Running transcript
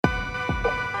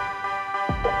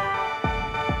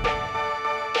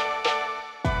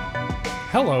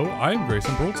Hello, I'm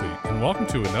Grayson Brulte, and welcome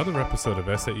to another episode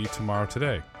of SAE Tomorrow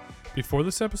Today. Before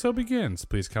this episode begins,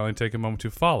 please kindly take a moment to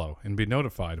follow and be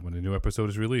notified when a new episode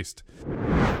is released.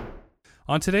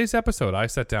 On today's episode, I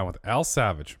sat down with Al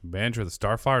Savage, manager of the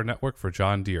Starfire Network for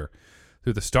John Deere.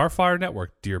 Through the Starfire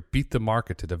Network, Deere beat the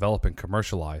market to develop and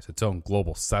commercialize its own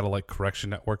global satellite correction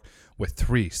network with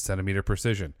 3-centimeter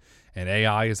precision, and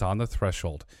AI is on the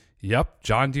threshold. Yep,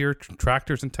 John Deere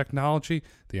tractors and technology,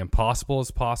 the impossible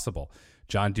is possible.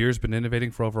 John Deere's been innovating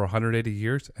for over 180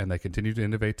 years, and they continue to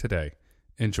innovate today.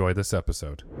 Enjoy this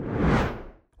episode.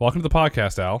 Welcome to the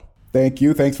podcast, Al. Thank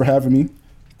you. Thanks for having me.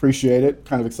 Appreciate it.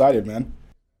 Kind of excited, man.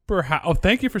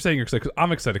 Thank you for saying you're excited, because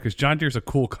I'm excited, because John Deere's a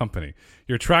cool company.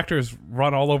 Your tractors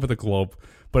run all over the globe,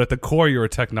 but at the core, you're a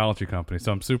technology company,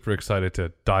 so I'm super excited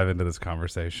to dive into this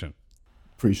conversation.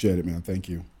 Appreciate it, man. Thank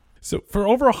you. So for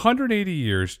over 180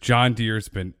 years, John Deere's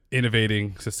been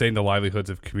innovating, sustaining the livelihoods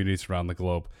of communities around the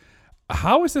globe.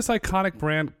 How is this iconic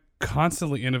brand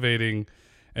constantly innovating,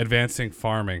 advancing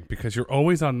farming? Because you're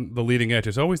always on the leading edge.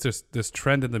 There's always this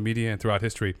trend in the media and throughout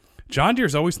history. John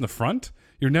Deere's always in the front.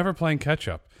 You're never playing catch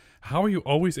up. How are you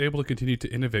always able to continue to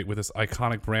innovate with this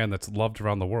iconic brand that's loved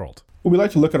around the world? Well, we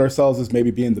like to look at ourselves as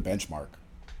maybe being the benchmark,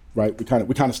 right? We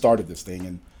kind of started this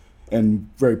thing, and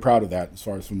very proud of that as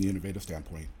far as from the innovative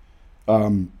standpoint.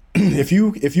 If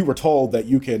you were told that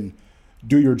you can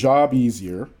do your job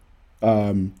easier,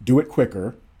 do it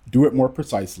quicker, do it more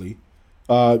precisely,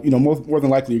 more than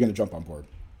likely you're going to jump on board.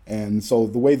 And so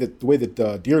the way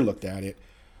that Deere looked at it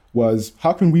was,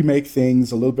 how can we make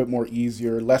things a little bit more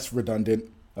easier, less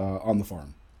redundant on the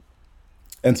farm?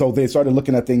 And so they started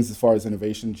looking at things as far as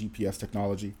innovation, GPS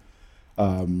technology,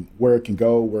 where it can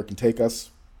go, where it can take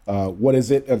us, what is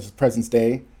it at the present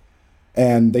day.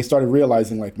 And they started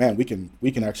realizing, like, man, we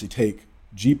can actually take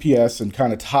GPS and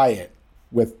kind of tie it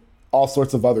with all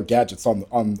sorts of other gadgets on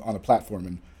a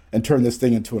platform and turn this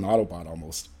thing into an Autobot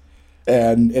almost.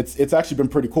 And it's actually been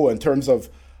pretty cool in terms of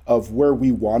where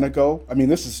we want to go. I mean,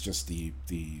 this is just the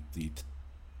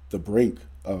brink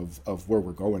of where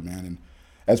we're going, man. And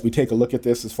as we take a look at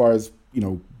this, as far as,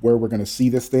 where we're going to see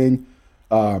this thing,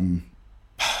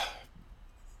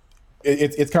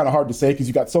 it's kind of hard to say, because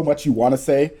you got so much you want to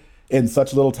say in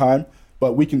such little time.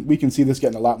 But we can see this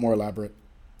getting a lot more elaborate.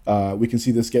 We can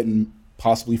see this getting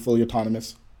possibly fully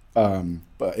autonomous.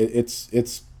 But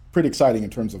it's pretty exciting in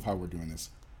terms of how we're doing this.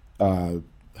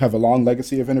 Have a long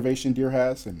legacy of innovation Deere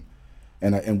has,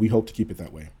 and we hope to keep it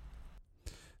that way.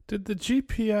 Did the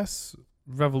GPS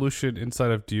revolution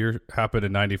inside of Deere happen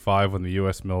in 95 when the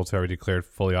U.S. military declared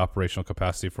fully operational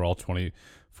capacity for all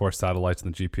 24 satellites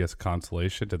in the GPS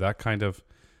constellation? Did that kind of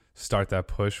start that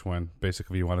push when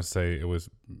basically you want to say it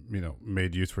was,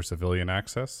 made use for civilian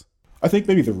access? I think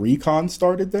maybe the recon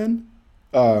started then.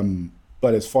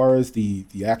 But as far as the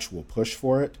actual push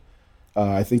for it,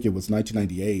 I think it was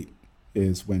 1998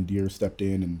 is when Deere stepped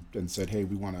in and said, hey,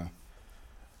 we want to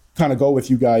kind of go with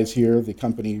you guys here, the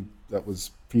company that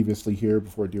was previously here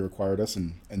before Deere acquired us,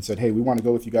 and said, hey, we want to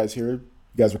go with you guys here. You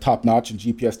guys are top notch in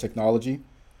GPS technology,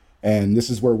 and this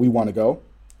is where we want to go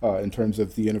in terms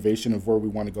of the innovation of where we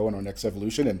want to go in our next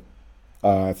evolution. And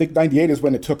I think 98 is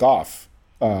when it took off.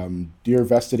 Deere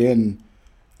vested in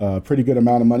a pretty good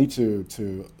amount of money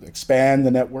to expand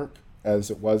the network as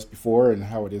it was before and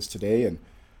how it is today,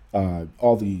 and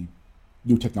all the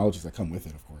new technologies that come with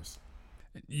it, of course.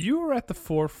 You were at the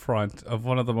forefront of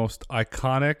one of the most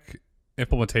iconic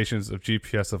implementations of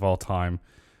GPS of all time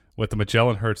with the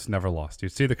Magellan Hertz Never Lost. You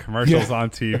see the commercials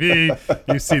on TV,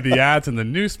 you see the ads in the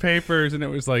newspapers, and it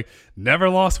was like, never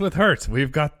lost with Hertz.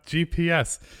 We've got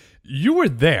GPS. You were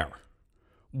there.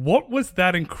 What was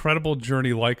that incredible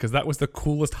journey like? Because that was the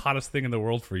coolest, hottest thing in the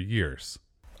world for years.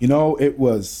 It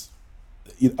was,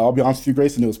 I'll be honest with you,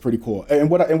 Grayson, it was pretty cool. And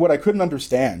what I couldn't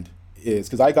understand is,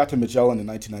 because I got to Magellan in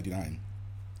 1999,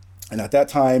 and at that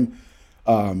time,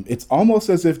 it's almost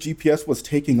as if GPS was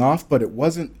taking off, but it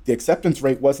wasn't. The acceptance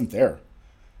rate wasn't there,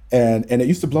 and it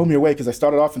used to blow me away, because I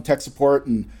started off in tech support,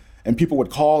 and people would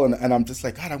call, and I'm just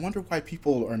like, God, I wonder why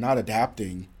people are not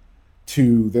adapting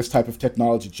to this type of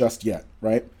technology just yet,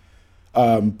 right?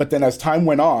 But then as time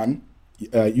went on,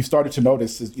 you started to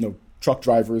notice, truck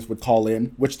drivers would call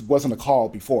in, which wasn't a call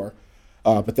before,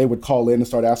 but they would call in and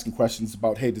start asking questions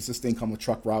about, hey, does this thing come with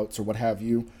truck routes or what have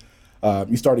you?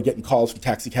 You started getting calls from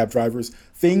taxi cab drivers.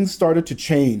 Things started to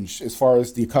change as far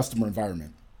as the customer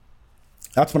environment.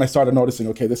 That's when I started noticing,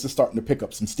 okay, this is starting to pick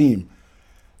up some steam.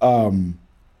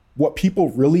 What people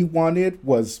really wanted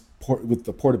was with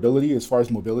the portability as far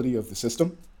as mobility of the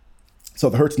system.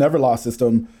 So the Hertz Never Lost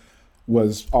system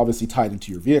was obviously tied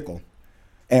into your vehicle.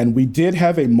 And we did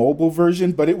have a mobile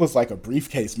version, but it was like a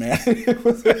briefcase, man. It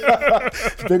was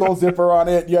big old zipper on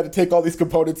it. You had to take all these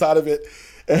components out of it.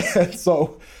 And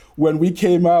so when we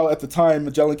came out at the time,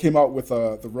 Magellan came out with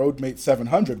the Roadmate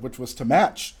 700, which was to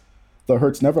match the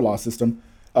Hertz Neverlost system.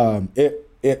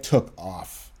 It took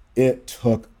off. It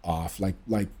took off. Like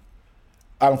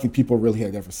I don't think people really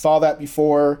had ever saw that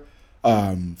before.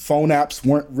 Phone apps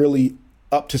weren't really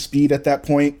up to speed at that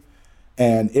point,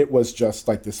 and it was just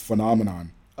like this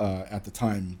phenomenon at the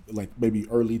time, like maybe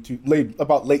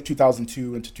about late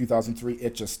 2002 into 2003.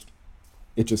 It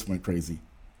just went crazy.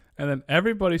 And then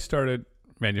everybody started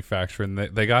manufacturing.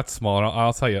 They got small. And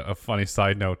I'll tell you a funny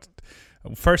side note.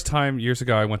 First time years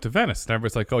ago, I went to Venice, and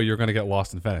everybody's like, "Oh, you're going to get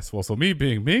lost in Venice." Well, so me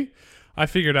being me, I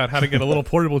figured out how to get a little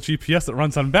portable GPS that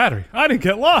runs on battery. I didn't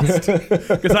get lost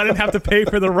because I didn't have to pay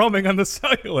for the roaming on the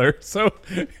cellular. So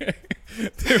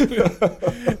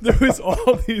there was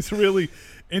all these really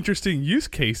interesting use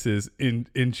cases in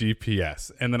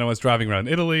GPS. And then I was driving around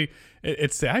Italy. I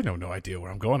have no idea where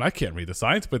I'm going. I can't read the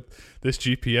signs, but this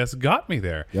GPS got me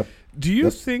there. Yep. Do you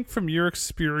think from your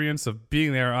experience of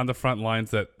being there on the front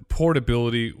lines that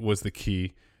portability was the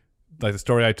key? Like the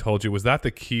story I told you, was that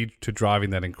the key to driving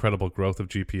that incredible growth of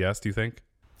GPS, do you think?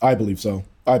 I believe so.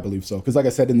 Because like I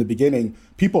said in the beginning,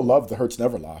 people loved the Hertz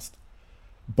Neverlost,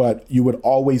 but you would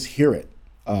always hear it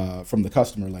from the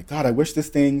customer, like, God, I wish this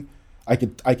thing, I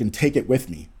can take it with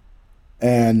me.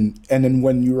 And then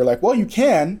when you were like, well, you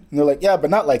can, and they're like, yeah,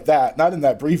 but not like that, not in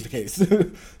that briefcase.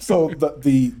 So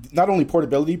the not only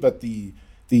portability, but the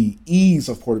ease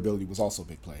of portability was also a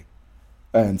big play.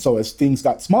 And so as things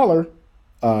got smaller,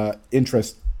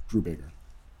 interest grew bigger.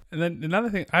 And then another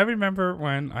thing, I remember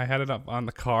when I had it up on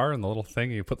the car and the little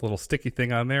thing, you put the little sticky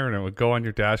thing on there and it would go on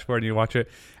your dashboard and you watch it.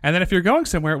 And then if you're going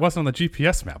somewhere, it wasn't on the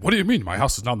GPS map. What do you mean? My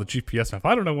house is not on the GPS map.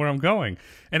 I don't know where I'm going.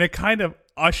 And it kind of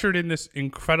ushered in this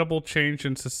incredible change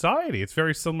in society. It's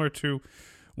very similar to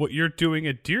what you're doing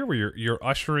at Deere, where you're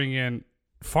ushering in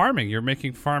farming. You're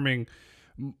making farming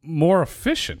more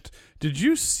efficient. Did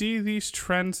you see these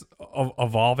trends of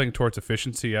evolving towards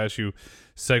efficiency as you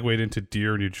segued into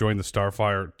Deere and you joined the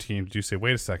Starfire team? Did you say,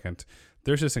 wait a second,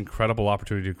 there's this incredible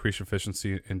opportunity to increase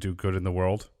efficiency and do good in the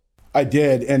world? I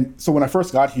did. And so when I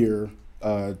first got here,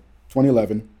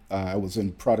 2011, I was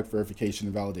in product verification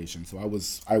and validation. So I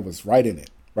was right in it,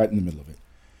 right in the middle of it.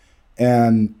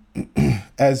 And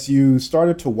as you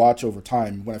started to watch over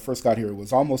time, when I first got here, it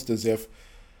was almost as if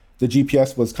the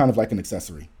GPS was kind of like an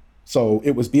accessory. So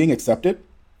it was being accepted,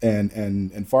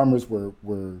 and farmers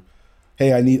were,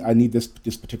 hey, I need this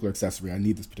particular accessory. I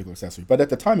need this particular accessory. But at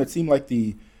the time, it seemed like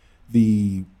the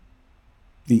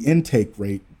intake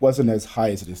rate wasn't as high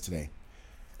as it is today.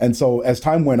 And so as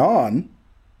time went on,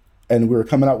 and we were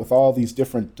coming out with all these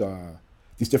different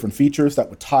features that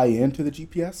would tie into the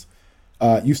GPS,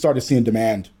 you started seeing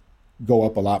demand go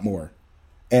up a lot more,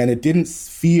 and it didn't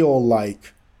feel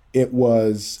like it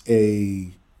was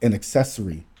an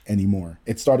accessory anymore.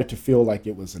 It started to feel like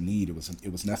it was a need. It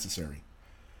was necessary.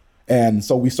 And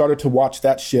so we started to watch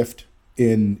that shift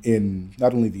in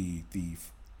not only the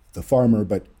farmer,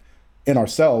 but in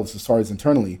ourselves as far as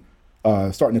internally,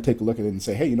 starting to take a look at it and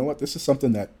say, hey, you know what? This is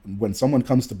something that when someone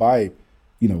comes to buy,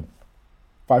 $500,000,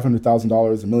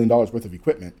 $1 million worth of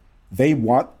equipment, they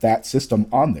want that system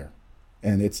on there,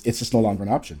 and it's just no longer an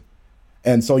option.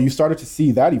 And so you started to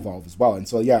see that evolve as well. And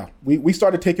so, yeah, we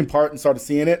started taking part and started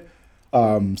seeing it,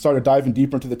 started diving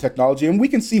deeper into the technology. And we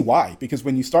can see why, because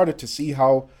when you started to see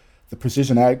how the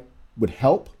precision ag would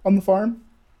help on the farm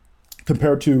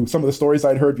compared to some of the stories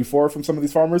I'd heard before from some of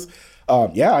these farmers,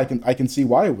 I can see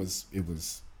why it was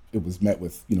met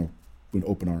with, with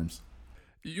open arms.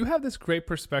 You have this great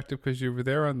perspective because you were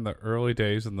there in the early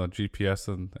days in the GPS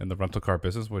and the rental car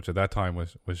business, which at that time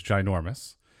was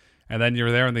ginormous. And then you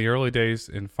were there in the early days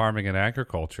in farming and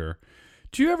agriculture.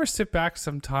 Do you ever sit back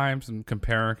sometimes and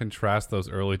compare and contrast those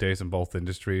early days in both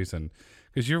industries? And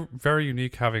because you're very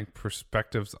unique having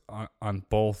perspectives on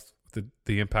both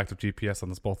the impact of GPS on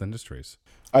those both industries.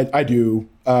 I do.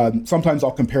 Sometimes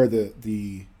I'll compare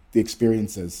the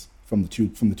experiences from the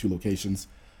two locations.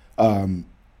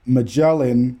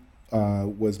 Magellan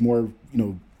was more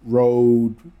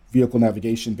road vehicle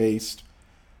navigation based.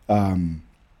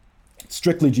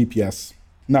 Strictly GPS,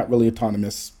 not really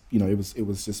autonomous. It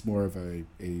was just more of a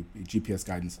GPS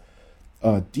guidance.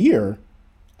 Deere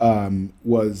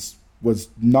was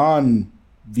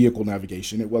non-vehicle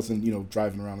navigation. It wasn't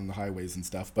driving around on the highways and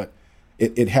stuff, but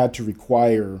it had to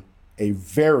require a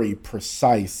very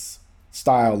precise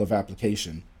style of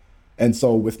application. And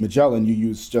so with Magellan, you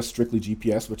use just strictly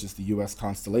GPS, which is the U.S.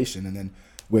 constellation, and then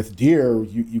With Deere,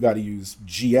 you got to use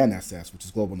GNSS, which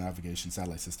is Global Navigation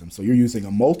Satellite System. So you're using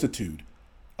a multitude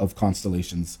of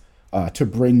constellations to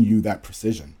bring you that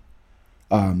precision.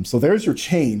 So there's your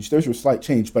change. There's your slight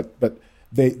change, but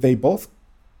they both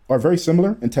are very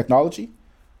similar in technology.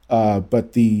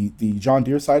 But the John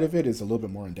Deere side of it is a little bit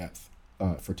more in depth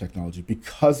for technology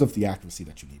because of the accuracy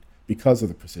that you need, because of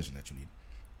the precision that you need.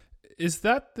 Is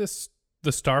that the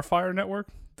Starfire network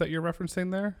that you're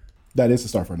referencing there? That is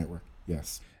the Starfire network,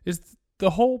 yes. Is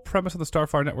the whole premise of the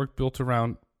Starfire network built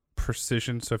around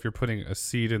precision? So if you're putting a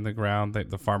seed in the ground,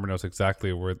 the farmer knows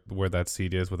exactly where that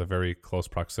seed is with a very close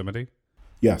proximity?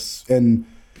 Yes, and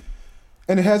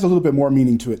it has a little bit more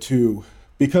meaning to it too,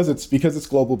 because it's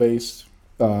global based,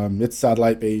 it's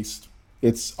satellite based,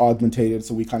 it's augmented.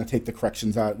 So we kind of take the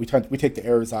corrections out, we take the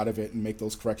errors out of it and make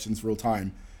those corrections real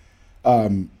time.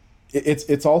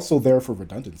 It's also there for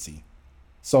redundancy.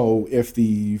 So if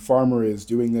the farmer is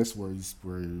doing this where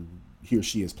he or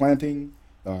she is planting,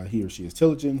 he or she is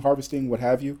tillaging, harvesting, what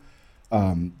have you,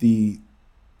 the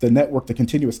network, the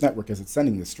continuous network as it's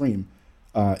sending the stream,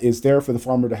 is there for the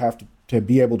farmer to have to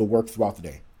be able to work throughout the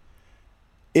day.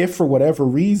 If for whatever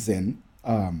reason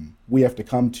we have to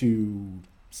come to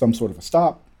some sort of a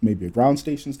stop, maybe a ground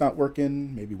station's not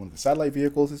working, maybe one of the satellite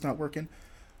vehicles is not working,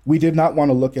 we did not want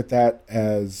to look at that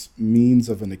as means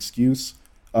of an excuse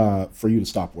for you to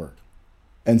stop work.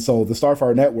 And so the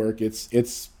Starfire network,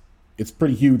 it's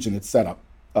pretty huge in its setup.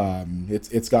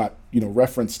 It's got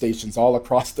reference stations all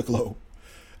across the globe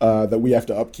that we have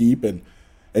to upkeep, and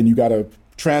you got to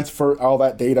transfer all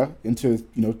that data into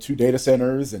 2 data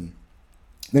centers, and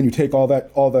then you take all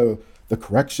the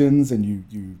corrections and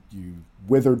you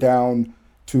wither down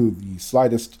to the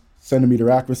slightest centimeter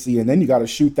accuracy, and then you got to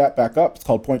shoot that back up. It's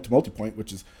called point to multipoint,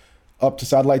 which is up to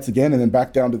satellites again and then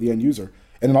back down to the end user.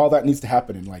 And then all that needs to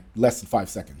happen in like less than 5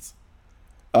 seconds.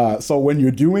 So when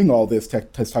you're doing all this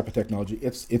type of technology,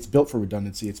 it's built for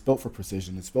redundancy, it's built for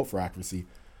precision, it's built for accuracy.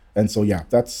 And so yeah,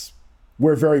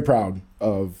 we're very proud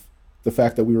of the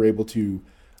fact that we were able to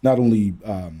not only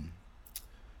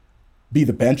be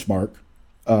the benchmark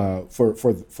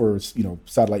for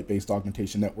satellite-based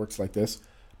augmentation networks like this,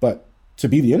 but to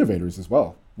be the innovators as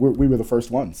well. We were the first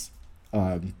ones.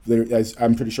 As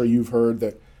I'm pretty sure you've heard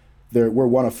that we're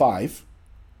one of 5,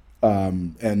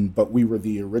 but we were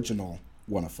the original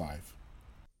one of 5.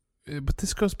 But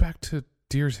this goes back to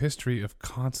Deere's history of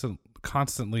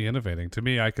constantly innovating. To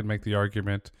me, I could make the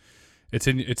argument it's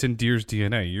in Deere's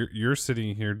DNA. You're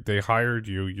sitting here, they hired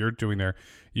you, you're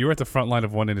at the front line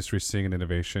of one industry seeing an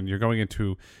innovation. You're going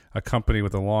into a company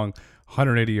with a long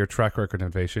 180-year track record of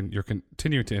innovation. You're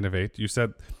continuing to innovate. You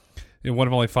said you're one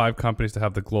of only 5 companies to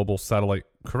have the global satellite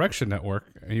correction network,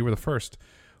 and you were the first.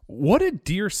 What did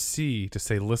Deere see to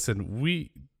say, listen,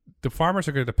 the farmers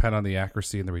are going to depend on the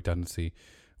accuracy and the redundancy.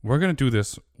 We're going to do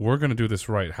this. We're going to do this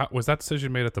right. How was that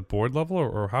decision made at the board level,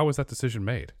 or how was that decision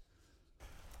made?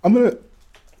 I'm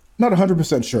not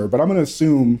 100% sure, but I'm going to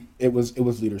assume it was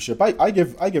leadership. I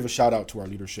give a shout out to our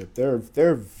leadership. They're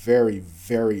very,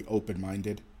 very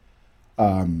open-minded.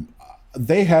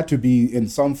 They had to be in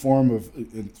some form of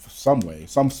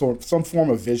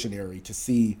visionary to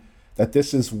see that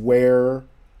this is where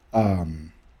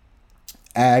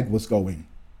ag was going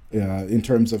in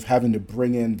terms of having to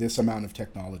bring in this amount of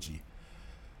technology.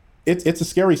 It's a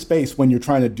scary space when you're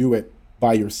trying to do it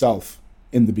by yourself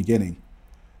in the beginning.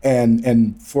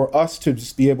 And for us to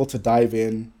just be able to dive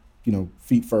in,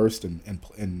 feet first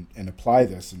and apply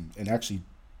this and actually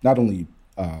not only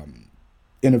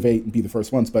innovate and be the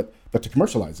first ones, but to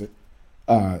commercialize it,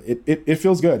 it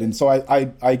feels good. And so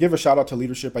I give a shout out to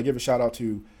leadership. I give a shout out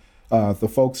to the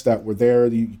folks that were there.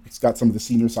 It's got some of the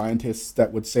senior scientists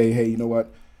that would say, hey, you know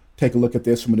what, take a look at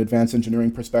this from an advanced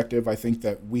engineering perspective. I think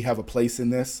that we have a place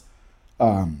in this.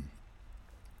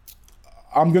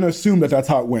 I'm going to assume that that's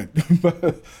how it went,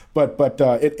 but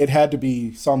it had to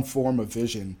be some form of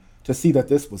vision to see that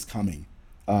this was coming.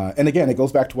 And again, it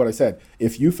goes back to what I said.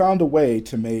 If you found a way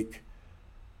to make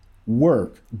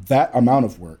that amount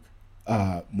of work,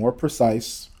 more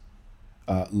precise,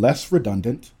 less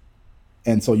redundant,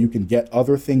 and so you can get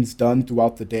other things done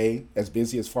throughout the day, as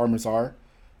busy as farmers are,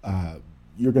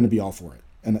 you're going to be all for it.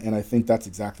 And I think that's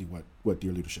exactly what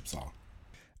Deere leadership saw.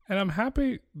 And I'm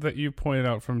happy that you pointed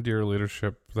out from Deere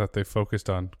leadership that they focused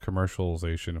on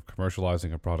commercialization, of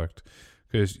commercializing a product,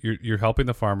 because you're helping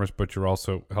the farmers, but you're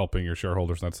also helping your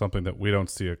shareholders. And that's something that we don't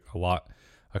see a lot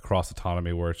across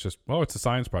autonomy, where it's just, it's a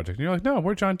science project. And you're like, no,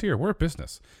 we're John Deere. We're a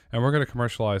business, and we're going to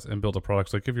commercialize and build a product.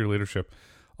 So I give your leadership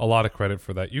a lot of credit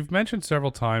for that. You've mentioned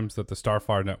several times that the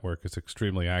Starfire network is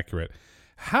extremely accurate.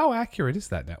 How accurate is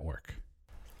that network?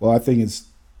 Well, I think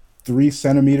 3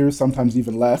 centimeters, sometimes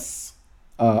even less,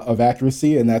 of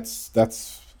accuracy, and that's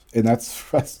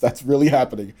really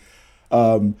happening.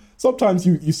 Sometimes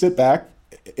you sit back,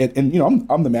 and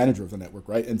I'm the manager of the network,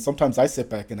 right? And sometimes I sit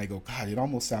back and I go, God, it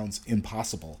almost sounds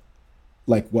impossible,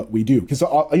 like what we do, because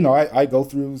I go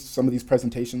through some of these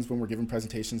presentations when we're giving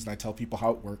presentations, and I tell people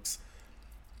how it works,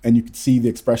 and you can see the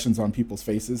expressions on people's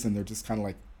faces, and they're just kind of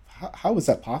like, how is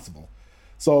that possible?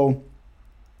 So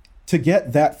to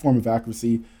get that form of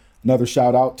accuracy, another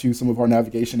shout out to some of our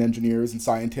navigation engineers and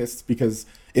scientists, because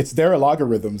it's their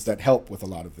algorithms that help with a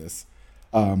lot of this.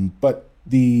 But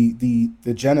the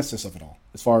genesis of it all,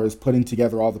 as far as putting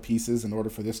together all the pieces in order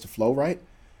for this to flow right,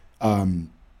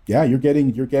 yeah, you're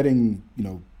getting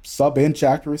sub-inch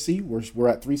accuracy. We're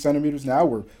at 3 centimeters now.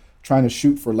 We're trying to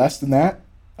shoot for less than that,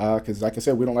 because like I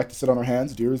said, we don't like to sit on our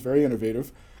hands. Deere is very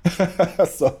innovative.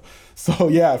 so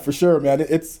yeah, for sure, man.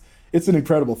 It's an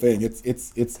incredible thing.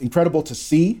 It's incredible to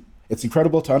see. It's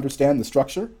incredible to understand the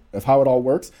structure of how it all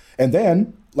works. And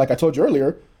then, like I told you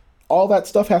earlier, all that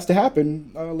stuff has to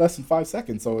happen less than 5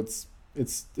 seconds. So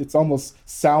it's almost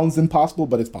sounds impossible,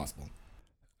 but it's possible.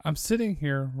 I'm sitting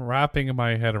here wrapping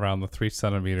my head around the 3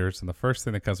 centimeters, and the first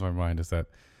thing that comes to my mind is that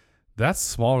that's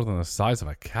smaller than the size of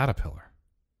a caterpillar.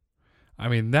 I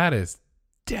mean, that is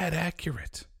dead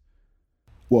accurate.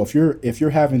 Well, if you're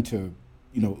having to,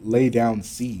 lay down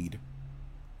seed,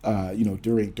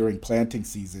 during planting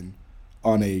season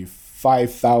on a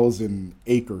 5,000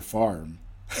 acre farm,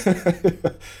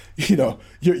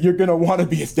 you're gonna want to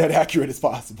be as dead accurate as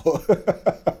possible.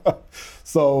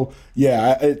 So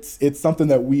yeah, it's something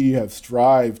that we have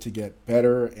strived to get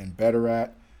better and better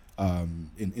at,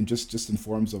 in just in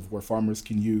forms of where farmers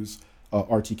can use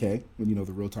RTK,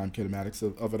 the real time kinematics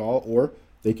of it all, or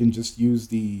they can just use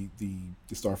the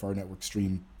Starfire network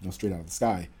stream, straight out of the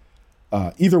sky.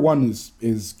 Either one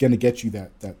is going to get you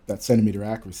that centimeter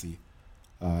accuracy,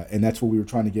 and that's what we were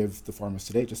trying to give the farmers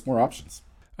today, just more options.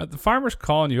 The farmers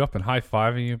calling you up and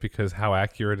high-fiving you because how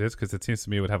accurate it is, because it seems to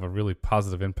me it would have a really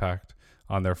positive impact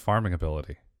on their farming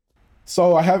ability.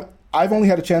 So I've only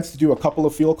had a chance to do a couple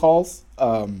of field calls.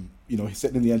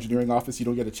 Sitting in the engineering office, you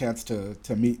don't get a chance to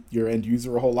meet your end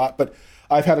user a whole lot, but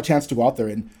I've had a chance to go out there,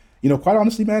 and quite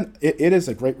honestly, man, it is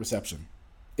a great reception.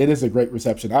 It is a great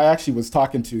reception. I actually was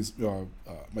talking to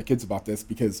my kids about this,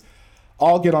 because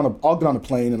I'll get on a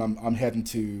plane, and I'm heading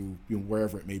to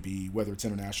wherever it may be, whether it's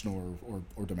international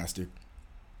or domestic.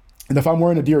 And if I'm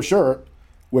wearing a Deere shirt,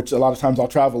 which a lot of times I'll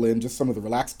travel in, just some of the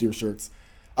relaxed Deere shirts,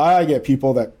 I get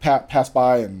people that pass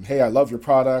by and, hey, I love your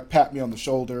product, pat me on the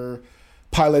shoulder.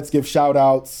 Pilots give shout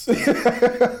outs.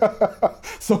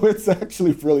 So it's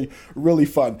actually really, really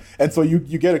fun. And so you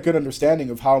get a good understanding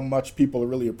of how much people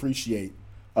really appreciate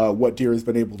what Deere has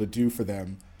been able to do for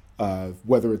them,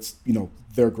 whether it's,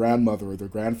 their grandmother or their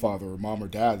grandfather or mom or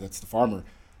dad, that's the farmer.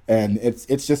 And it's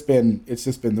just been,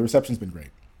 the reception's been great.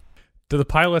 Do the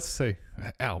pilots say,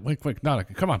 Al, wink,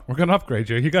 Nautica, come on, we're going to upgrade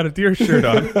you. You got a Deere shirt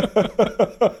on.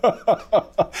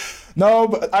 No,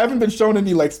 but I haven't been shown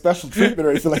any special treatment or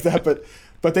anything like that.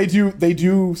 But they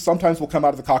do sometimes will come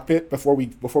out of the cockpit before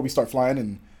we start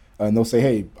flying, and they'll say,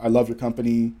 hey, I love your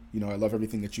company. I love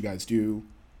everything that you guys do.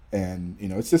 And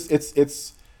it's just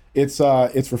it's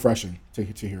refreshing to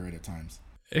hear it at times.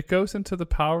 It goes into the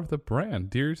power of the brand.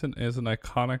 Deere is an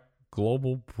iconic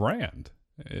global brand.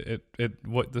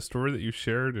 What the story that you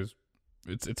shared is,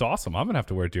 it's awesome. I'm gonna have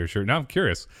to wear a Deere shirt now. I'm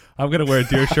curious. I'm gonna wear a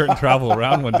Deere shirt and travel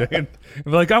around one day and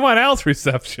be like, I'm on Al's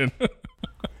reception.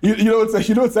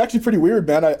 It's actually pretty weird,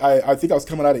 man. I think I was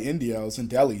coming out of India. I was in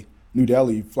New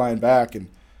Delhi, flying back, and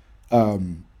a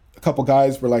couple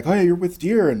guys were like, "Hey, you're with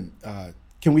Deere, and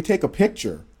can we take a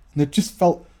picture?" And it just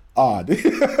felt odd,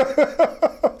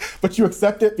 but you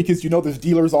accept it because there's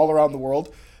dealers all around the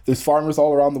world. There's farmers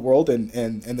all around the world, and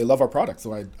they love our product.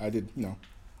 So I did,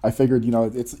 I figured,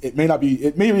 it may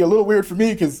be a little weird for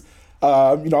me because,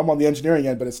 I'm on the engineering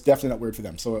end, but it's definitely not weird for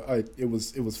them. So it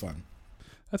was fun.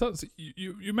 I thought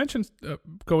you mentioned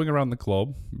going around the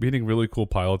globe, meeting really cool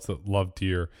pilots that love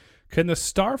Deere. Can the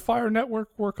Starfire network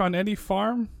work on any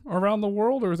farm around the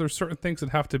world, or is there certain things that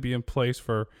have to be in place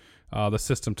for the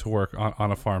system to work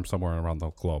on a farm somewhere around the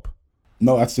globe?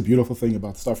 No, that's the beautiful thing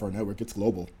about the Starfire network. It's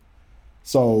global.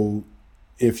 So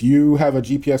if you have a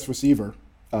GPS receiver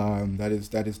that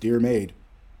is Deere made,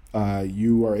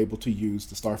 you are able to use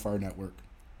the Starfire network,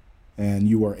 and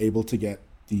you are able to get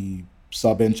the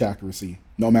sub-inch accuracy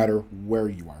no matter where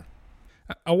you are.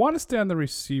 I want to stay on the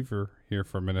receiver here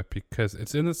for a minute because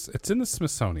it's in the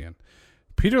Smithsonian.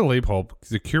 Peter Leibholt,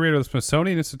 the curator of the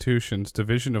Smithsonian Institution's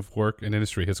Division of Work and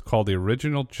Industry, has called the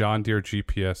original John Deere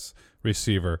GPS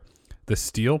receiver the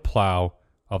steel plow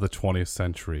of the 20th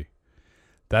century.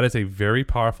 That is a very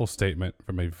powerful statement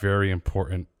from a very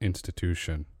important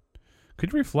institution.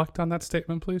 Could you reflect on that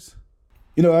statement, please?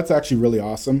 That's actually really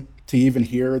awesome to even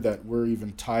hear that we're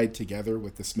even tied together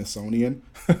with the Smithsonian.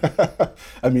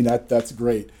 I mean, that's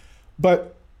great.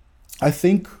 But I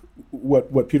think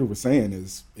what Peter was saying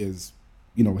is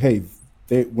hey,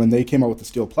 when they came out with the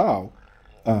steel plow,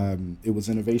 it was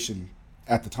innovation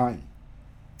at the time.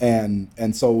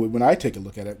 And so when I take a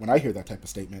look at it, when I hear that type of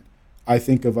statement, I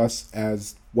think of us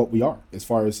as what we are, as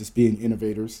far as just being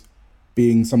innovators,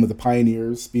 being some of the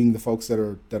pioneers, being the folks that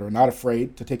are not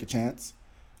afraid to take a chance.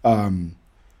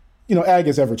 Ag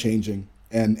is ever changing,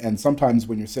 and sometimes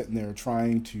when you're sitting there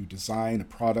trying to design a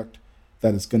product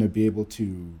that is going to be able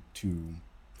to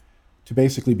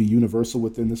basically be universal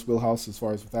within this wheelhouse as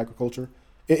far as with agriculture,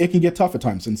 it can get tough at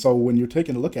times. And so when you're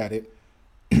taking a look at it,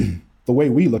 the way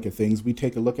we look at things, we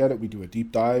take a look at it, we do a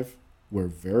deep dive. We're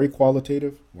very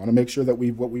qualitative. We want to make sure that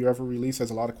what we ever release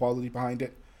has a lot of quality behind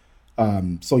it.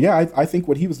 So yeah, I think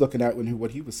what he was looking at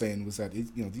what he was saying was that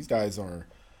these guys are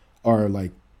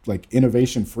like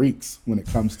innovation freaks when it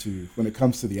comes to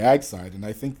the ag side, and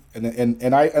I think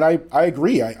and I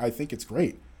agree. I think it's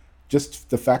great. Just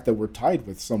the fact that we're tied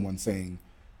with someone saying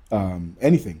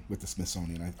anything with the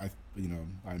Smithsonian,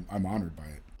 I'm honored by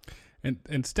it.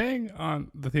 And staying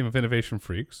on the theme of innovation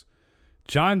freaks,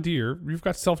 John Deere, you've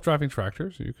got self-driving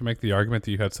tractors. You can make the argument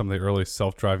that you had some of the earliest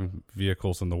self-driving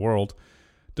vehicles in the world.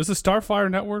 Does the Starfire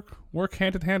network work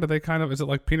hand in hand? Is it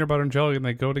like peanut butter and jelly and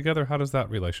they go together? How does that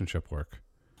relationship work?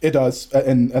 It does,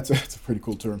 and that's a pretty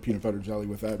cool term, peanut butter and jelly,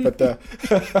 with that.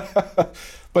 But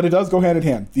but it does go hand in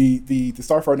hand. The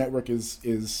Starfire network is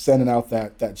sending out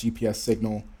that GPS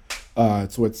signal,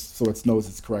 so it knows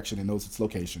its correction and knows its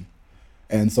location,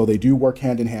 and so they do work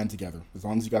hand in hand together. As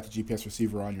long as you got the GPS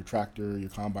receiver on your tractor, your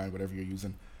combine, whatever you're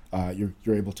using,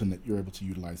 you're able to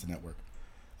utilize the network.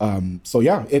 So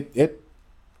yeah, it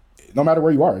no matter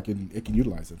where you are, it can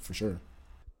utilize it for sure.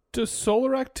 Does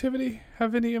solar activity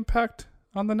have any impact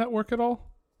on the network at all?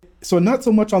 So not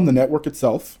so much on the network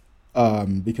itself,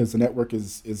 because the network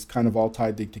is kind of all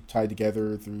tied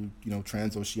together through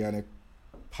transoceanic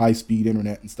high-speed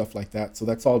internet and stuff like that. So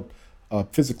that's all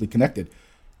physically connected.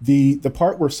 The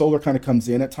part where solar kind of comes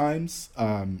in at times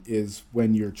is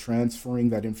when you're transferring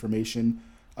that information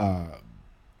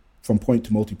from point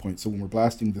to multi-point. So when we're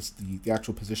blasting the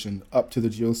actual position up to the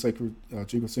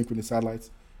geosynchronous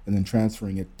satellites and then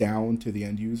transferring it down to the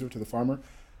end user, to the farmer,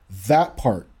 that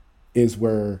part is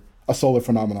where a solar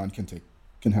phenomenon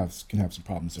can have some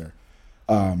problems there.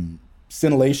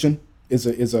 Scintillation is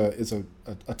a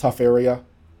tough area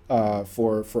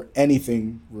for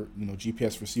anything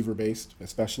GPS receiver based,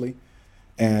 especially,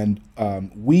 and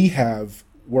we have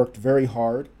worked very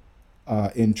hard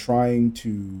in trying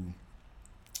to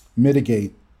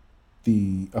mitigate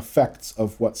the effects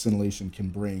of what scintillation can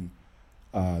bring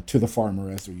to the farmer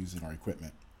as they're using our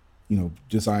equipment.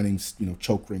 Designing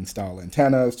choke ring style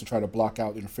antennas to try to block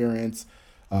out interference.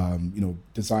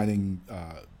 Designing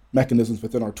mechanisms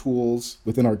within our tools,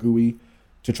 within our GUI,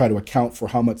 to try to account for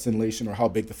how much scintillation or how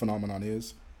big the phenomenon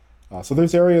is. So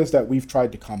there's areas that we've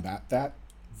tried to combat that.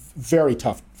 Very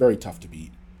tough to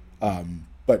beat.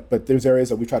 But there's areas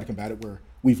that we try to combat it where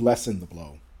we've lessened the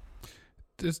blow.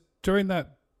 During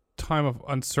that time of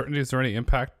uncertainty, is there any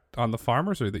impact on the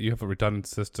farmers, or that you have redundant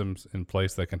systems in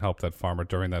place that can help that farmer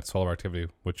during that solar activity,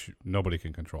 which nobody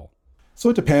can control?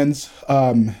 So it depends.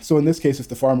 So in this case, if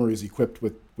the farmer is equipped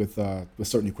with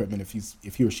certain equipment,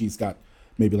 if he or she's got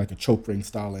maybe like a choke ring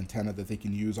style antenna that they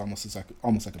can use almost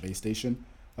like a base station,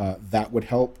 that would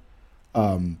help.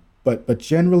 But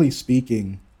generally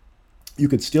speaking, you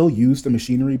could still use the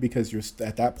machinery because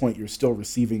at that point you're still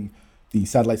receiving the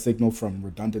satellite signal from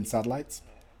redundant satellites.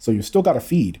 So you still got a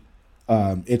feed.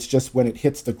 It's just when it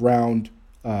hits the ground,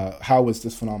 how is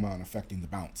this phenomenon affecting the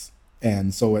bounce?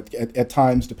 And so at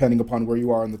times, depending upon where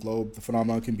you are in the globe, the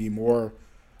phenomenon can be more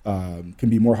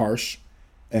harsh.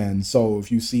 And so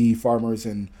if you see farmers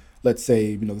in, let's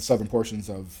say, the southern portions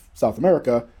of South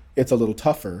America, it's a little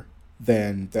tougher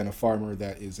than a farmer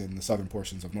that is in the southern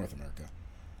portions of North America.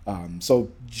 So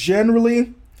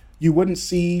generally, you wouldn't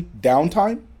see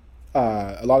downtime.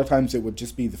 A lot of times it would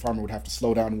just be the farmer would have to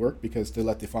slow down work because to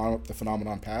let the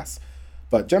phenomenon pass.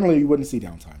 But generally, you wouldn't see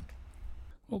downtime.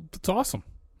 Well, that's awesome.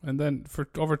 And then for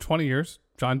over 20 years,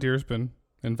 John Deere's been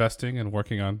investing and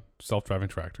working on self-driving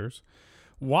tractors.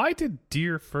 Why did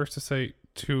Deere first decide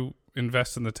to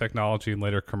invest in the technology and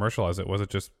later commercialize it? Was it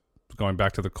just going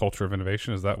back to the culture of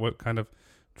innovation? Is that what kind of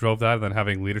drove that? And then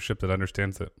having leadership that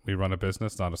understands that we run a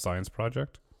business, not a science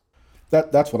project?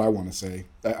 That's what I want to say.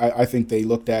 I think they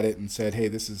looked at it and said, "Hey,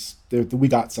 we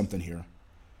got something here."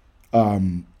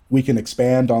 we can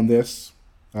expand on this.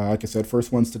 Like I said,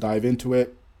 first ones to dive into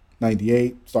it,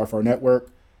 98, Starfire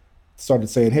Network, started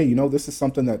saying, hey, this is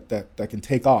something that can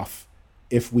take off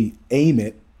if we aim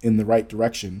it in the right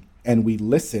direction and we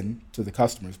listen to the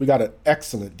customers. We got an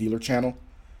excellent dealer channel.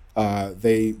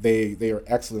 They are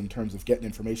excellent in terms of getting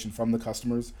information from the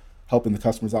customers, helping the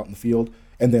customers out in the field,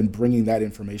 and then bringing that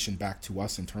information back to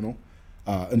us internal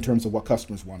in terms of what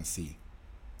customers want to see.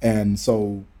 And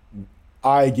so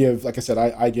I give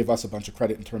us a bunch of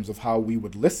credit in terms of how we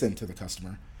would listen to the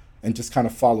customer and just kind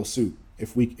of follow suit.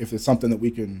 If it's something that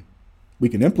we can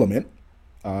implement,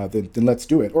 then let's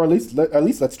do it, or at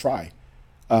least let's try.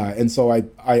 And so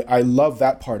I love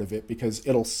that part of it, because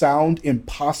it'll sound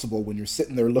impossible when you're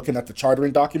sitting there looking at the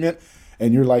chartering document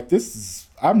and you're like,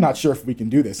 I'm not sure if we can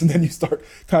do this. And then you start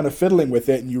kind of fiddling with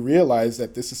it and you realize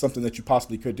that this is something that you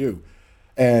possibly could do.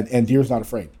 And Deere's not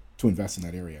afraid to invest in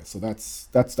that area. So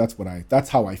that's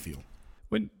how I feel.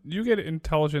 When you get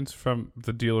intelligence from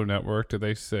the dealer network, do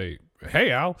they say,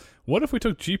 hey, Al, what if we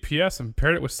took GPS and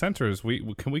paired it with sensors?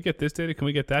 Can we get this data? Can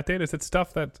we get that data? Is it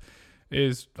stuff that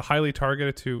is highly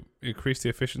targeted to increase the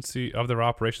efficiency of their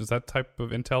operations, that type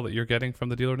of intel that you're getting from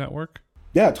the dealer network?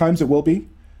 Yeah, at times it will be.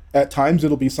 At times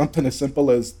it'll be something as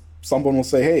simple as someone will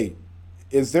say, hey,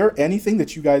 is there anything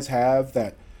that you guys have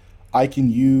that I can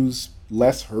use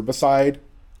less herbicide,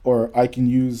 or I can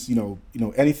use,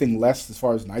 anything less as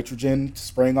far as nitrogen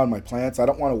spraying on my plants? I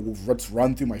don't want to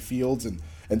run through my fields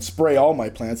and spray all my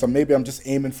plants. Maybe I'm just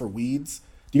aiming for weeds.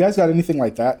 Do you guys got anything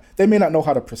like that? They may not know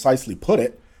how to precisely put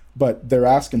it, but they're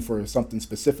asking for something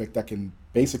specific that can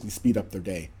basically speed up their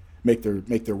day, make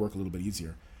their work a little bit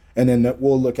easier. And then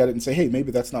we'll look at it and say, hey,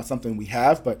 maybe that's not something we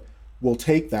have, but we'll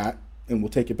take that and we'll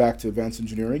take it back to advanced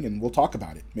engineering and we'll talk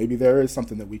about it. Maybe there is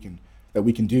something that we can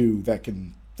do that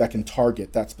can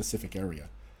target that specific area.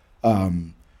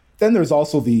 Then there's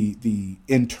also the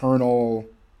internal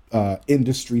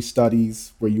industry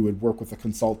studies where you would work with a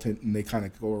consultant and they kind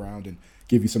of go around and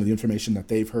give you some of the information that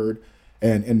they've heard.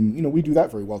 And we do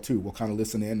that very well too. We'll kind of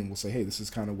listen in and we'll say, hey, this is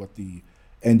kind of what the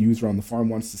end user on the farm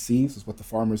wants to see. This is what the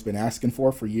farmer's been asking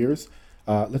for years.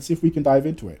 Let's see if we can dive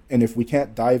into it. And if we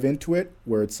can't dive into it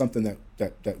where it's something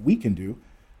that we can do,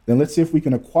 then let's see if we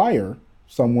can acquire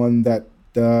someone that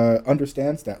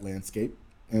understands that landscape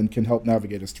and can help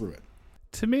navigate us through it.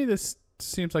 To me, this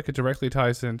seems like it directly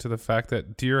ties into the fact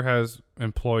that Deere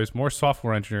employs more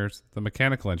software engineers than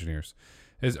mechanical engineers.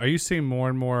 Are you seeing more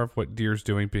and more of what Deere's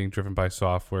doing being driven by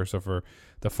software? So for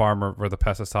the farmer or the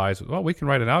pesticides, well, we can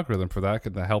write an algorithm for that.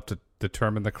 Can that help to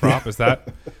determine the crop? Is that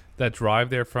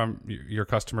drive there from your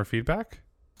customer feedback?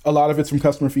 A lot of it's from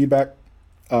customer feedback.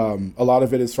 A lot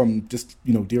of it is from just,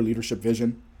 Deere leadership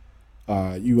vision.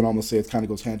 You would almost say it kind of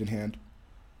goes hand in hand.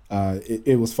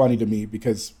 It was funny to me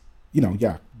because,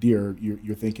 Deere,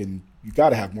 you're thinking you got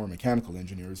to have more mechanical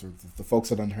engineers or the folks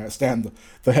that understand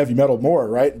the heavy metal more,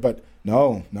 right? But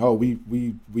no, we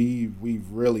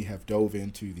really have dove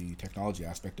into the technology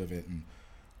aspect of it, and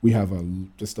we have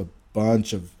just a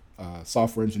bunch of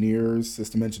software engineers,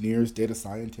 system engineers, data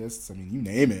scientists. I mean, you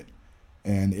name it,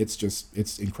 and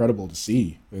it's incredible to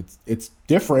see. It's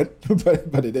different,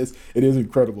 but it is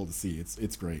incredible to see.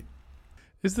 It's great.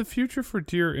 Is the future for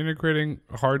Deere integrating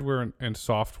hardware and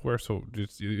software? So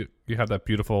you have that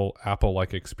beautiful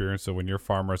Apple-like experience. So when your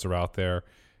farmers are out there,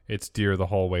 it's Deere the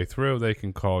whole way through. They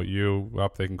can call you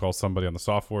up. They can call somebody on the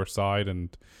software side. And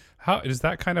how is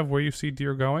that kind of where you see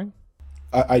Deere going?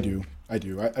 I do.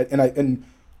 And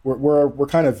we're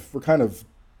kind of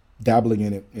dabbling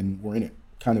in it, and we're in it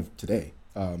kind of today.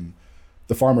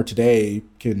 The farmer today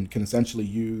can essentially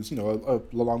use,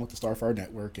 along with the Starfire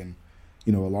network and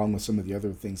along with some of the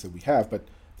other things that we have, but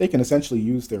they can essentially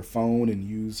use their phone and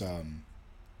use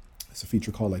it's a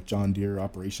feature called like John Deere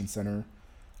Operations Center,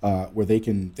 where they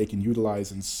can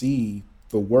utilize and see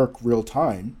the work real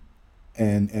time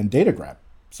and data grab.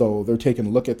 So they're taking a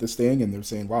look at this thing and they're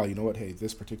saying, wow, you know what? Hey,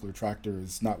 this particular tractor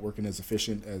is not working as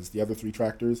efficient as the other 3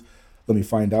 tractors. Let me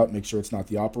find out, make sure it's not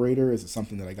the operator. Is it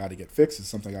something that I got to get fixed? Is it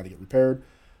something I got to get repaired?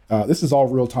 This is all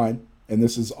real time, and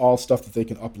this is all stuff that they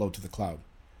can upload to the cloud.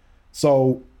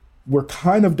 So we're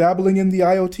kind of dabbling in the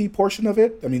IoT portion of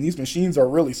it. I mean, these machines are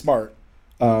really smart.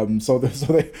 So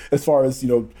they, as far as,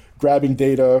 grabbing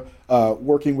data,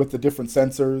 working with the different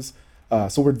sensors.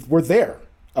 So we're there.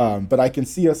 But I can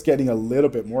see us getting a little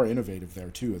bit more innovative there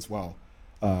too as well.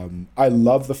 I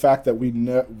love the fact that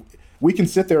we can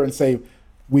sit there and say,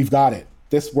 we've got it.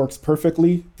 This works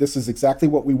perfectly. This is exactly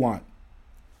what we want.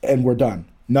 And we're done.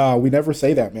 No, we never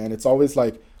say that, man. It's always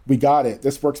like, we got it.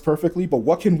 This works perfectly, but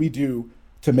what can we do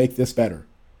to make this better?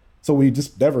 So we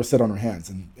just never sit on our hands.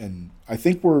 And I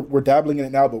think we're dabbling in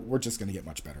it now, but we're just going to get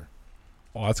much better.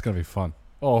 Oh, that's going to be fun.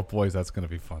 Oh, boys, that's going to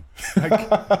be fun.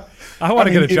 I want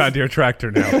to get a John Deere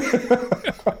tractor now.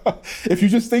 If you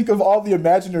just think of all the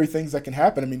imaginary things that can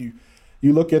happen, I mean,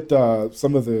 you look at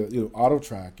some of the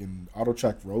AutoTrack and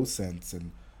AutoTrack RowSense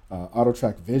and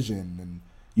AutoTrack Vision, and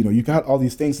you got all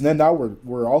these things, and then now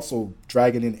we're also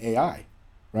dragging in AI,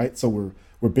 right? So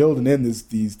we're building in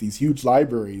these huge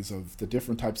libraries of the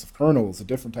different types of kernels, the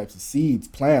different types of seeds,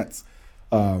 plants.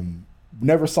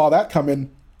 Never saw that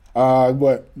coming.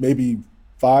 Maybe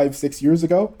 5-6 years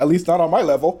ago, at least not on my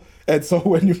level. And so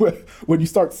when you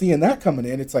start seeing that coming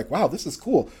in, it's like, wow, this is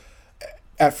cool.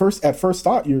 At first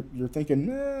thought, you're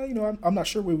thinking, I'm not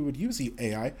sure where we would use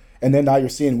AI, and then now you're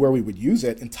seeing where we would use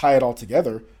it and tie it all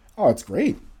together. Oh, it's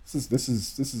great. This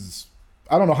is.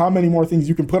 I don't know how many more things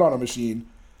you can put on a machine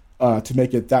to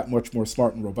make it that much more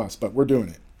smart and robust, but we're doing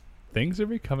it. Things are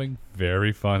becoming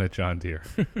very fun at John Deere.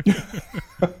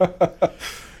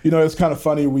 It's kind of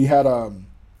funny. We had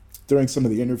during some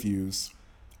of the interviews,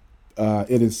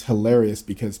 it is hilarious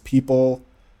because people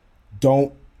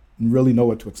don't really know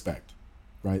what to expect,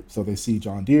 right? So they see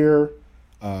John Deere,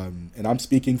 and I'm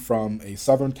speaking from a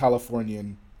Southern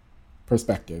Californian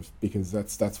perspective because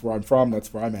that's where I'm from,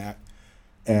 that's where I'm at.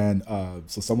 And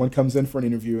so someone comes in for an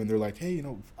interview and they're like, hey,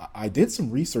 I did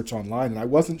some research online and I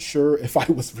wasn't sure if I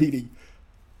was reading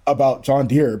about John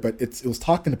Deere, but it was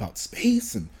talking about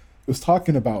space and it was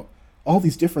talking about all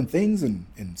these different things and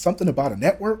something about a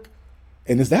network.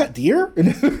 And is that Deere?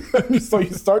 And so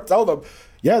you start telling them,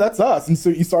 yeah, that's us. And so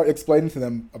you start explaining to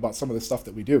them about some of the stuff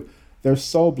that we do. They're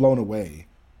so blown away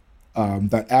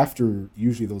that after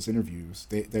usually those interviews,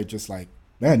 they're just like,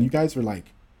 man, you guys are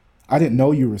like, I didn't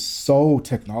know you were so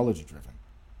technology driven.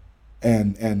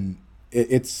 And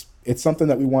it's something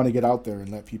that we want to get out there and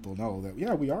let people know that,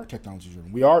 yeah, we are technology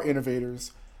driven. We are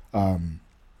innovators. And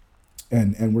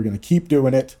we're going to keep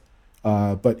doing it.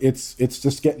 But it's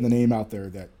just getting the name out there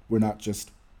that we're not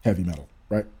just heavy metal,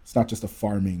 right? It's not just a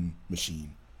farming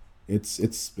machine. It's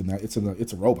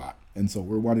a robot. And so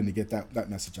we're wanting to get that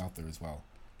message out there as well.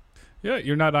 Yeah,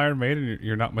 you're not Iron Maiden,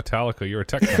 you're not Metallica, you're a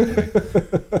tech company.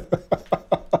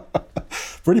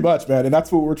 Pretty much, man. And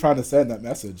that's what we're trying to send, that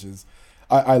message is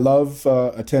I love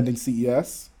attending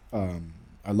CES.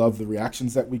 I love the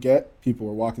reactions that we get. People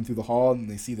are walking through the hall and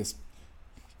they see this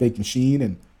big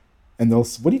machine and they'll,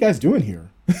 what are you guys doing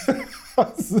here?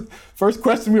 First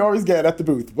question we always get at the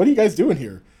booth, what are you guys doing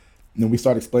here? And then we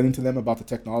start explaining to them about the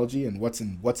technology and what's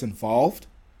involved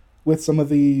with some of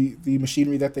the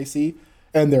machinery that they see,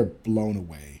 and they're blown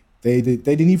away. They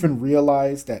didn't even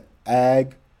realize that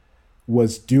ag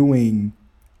was doing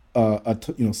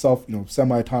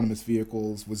semi-autonomous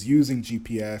vehicles, was using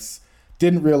GPS,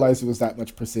 didn't realize it was that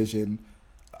much precision.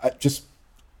 It's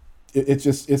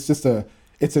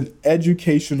an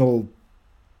educational,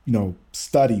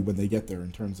 study when they get there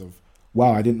in terms of,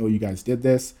 wow, I didn't know you guys did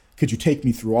this. Could you take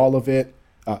me through all of it?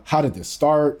 How did this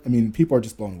start? I mean, people are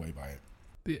just blown away by it.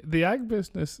 The ag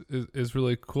business is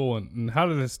really cool. And how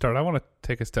did it start? I want to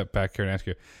take a step back here and ask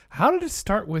you, how did it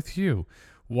start with you?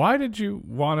 Why did you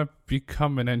want to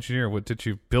become an engineer? Did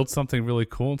you build something really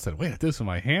cool and said, wait, I did this with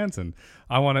my hands and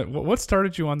I want to, what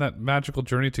started you on that magical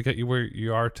journey to get you where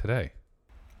you are today?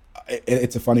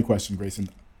 It's a funny question, Grayson.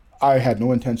 I had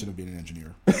no intention of being an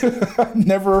engineer.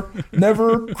 Never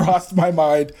crossed my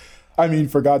mind. I mean,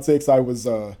 for God's sakes, I was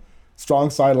a strong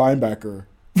side linebacker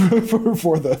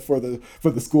for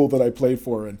the school that I played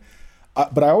for, and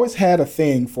but I always had a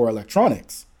thing for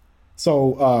electronics.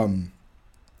 So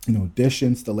dish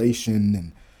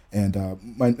installation and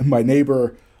my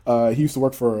neighbor, he used to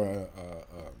work for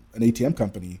an ATM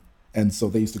company, and so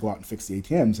they used to go out and fix the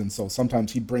ATMs, and so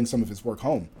sometimes he'd bring some of his work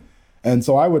home. And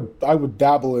so I would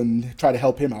dabble and try to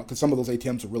help him out because some of those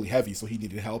ATMs were really heavy, so he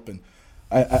needed help. And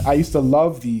I used to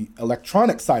love the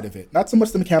electronic side of it, not so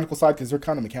much the mechanical side because they're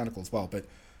kind of mechanical as well, but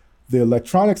the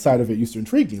electronic side of it used to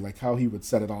intrigue me, like how he would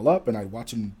set it all up, and I'd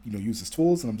watch him, use his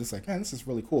tools, and I'm just like, man, this is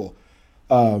really cool.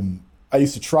 I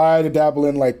used to try to dabble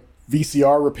in like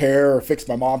VCR repair or fix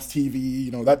my mom's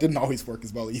TV. That didn't always work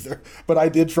as well either, but I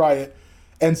did try it.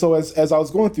 And so as I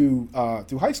was going through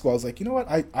high school, I was like, you know what,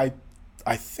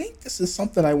 I think this is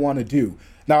something I want to do.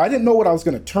 Now, I didn't know what I was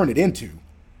going to turn it into.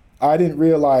 I didn't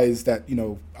realize that,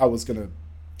 I was going to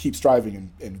keep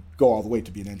striving and go all the way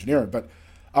to be an engineer. But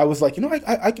I was like,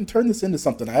 I can turn this into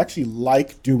something. I actually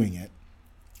like doing it.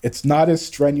 It's not as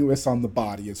strenuous on the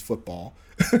body as football.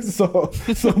 so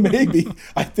maybe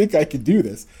I think I can do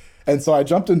this. And so I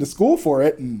jumped into school for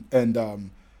it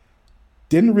and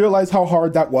didn't realize how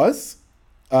hard that was.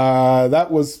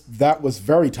 That was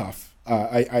very tough.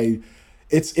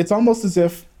 It's almost as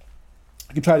if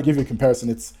I can try to give you a comparison.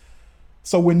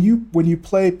 So when you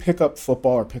play pickup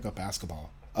football or pickup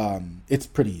basketball, it's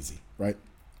pretty easy, right?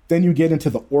 Then you get into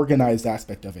the organized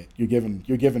aspect of it. You're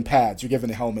given pads, you're given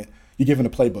a helmet, you're given a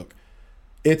playbook.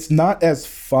 It's not as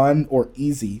fun or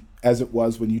easy as it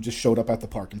was when you just showed up at the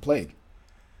park and played.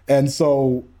 And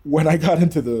so when I got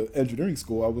into the engineering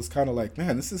school, I was kind of like,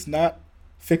 man, this is not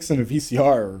fixing a VCR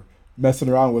or messing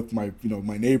around with my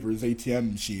neighbor's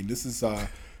ATM machine.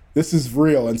 This is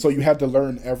real. And so you had to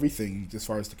learn everything as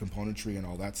far as the componentry and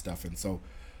all that stuff. And so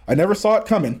I never saw it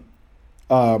coming,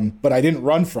 but I didn't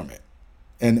run from it.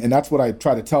 And that's what I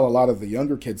try to tell a lot of the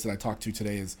younger kids that I talk to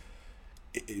today is,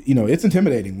 it's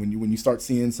intimidating when you start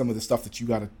seeing some of the stuff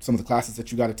that some of the classes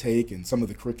that you got to take and some of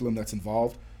the curriculum that's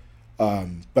involved.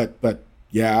 But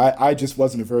yeah, I just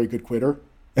wasn't a very good quitter.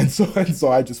 And so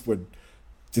I just would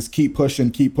just keep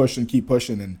pushing.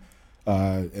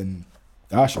 And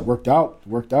gosh, it worked out.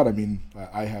 I mean,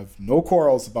 I have no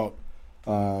quarrels about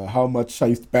how much I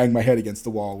used to bang my head against the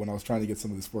wall when I was trying to get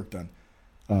some of this work done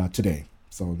today.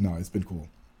 So no, it's been cool.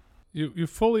 You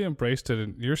fully embraced it,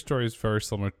 and your story is very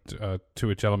similar to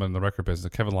a gentleman in the record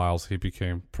business, Kevin Liles. He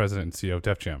became president and CEO of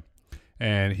Def Jam,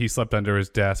 and he slept under his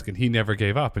desk, and he never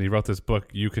gave up. And he wrote this book,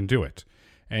 You Can Do It,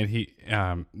 and he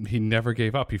never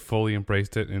gave up. He fully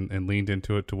embraced it and leaned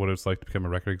into it to what it was like to become a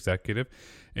record executive,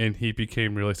 and he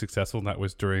became really successful. And that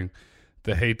was during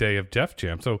the heyday of Def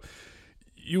Jam. So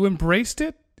you embraced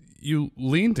it, you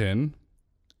leaned in.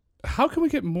 How can we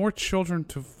get more children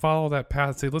to follow that path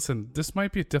and say, listen, this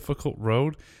might be a difficult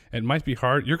road. It might be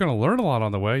hard. You're going to learn a lot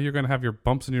on the way. You're going to have your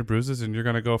bumps and your bruises, and you're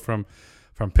going to go from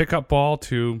pickup ball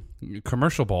to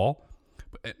commercial ball.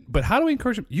 But how do we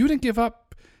encourage them? You didn't give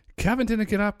up. Kevin didn't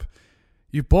give up.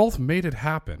 You both made it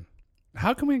happen.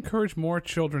 How can we encourage more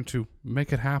children to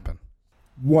make it happen?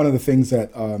 One of the things that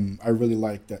I really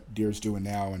like that Deere's doing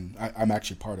now, and I'm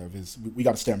actually part of, is we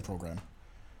got a STEM program,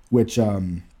 which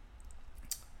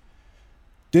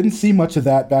didn't see much of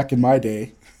that back in my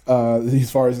day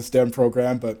as far as a STEM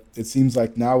program, but it seems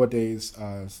like nowadays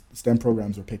STEM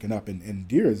programs are picking up, and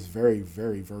Deere is very,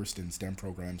 very versed in STEM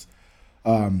programs.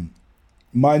 I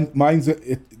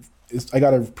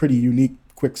got a pretty unique,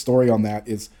 quick story on that.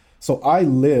 So I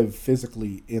live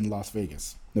physically in Las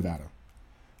Vegas, Nevada.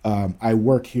 I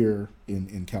work here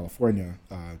in California,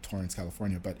 Torrance,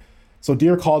 California. But so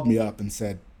Deere called me up and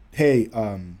said, hey,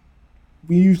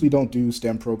 we usually don't do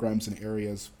STEM programs in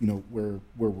areas, where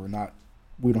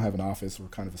we don't have an office, we're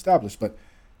kind of established, but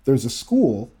there's a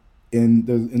school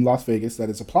in Las Vegas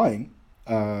that is applying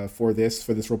for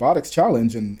this robotics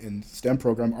challenge and STEM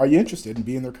program. Are you interested in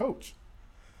being their coach?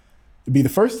 It'll be the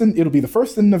first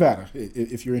in Nevada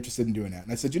if you're interested in doing that.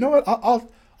 And I said, you know what,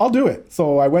 I'll do it.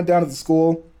 So I went down to the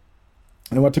school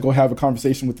and I went to go have a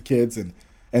conversation with the kids and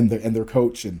their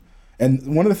coach. And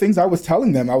one of the things I was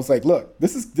telling them, I was like, look,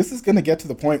 this is going to get to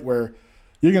the point where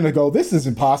you're going to go, this is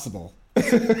impossible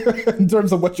in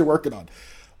terms of what you're working on.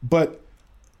 But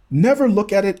never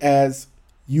look at it as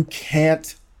you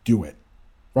can't do it,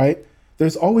 right?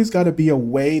 There's always got to be a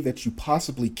way that you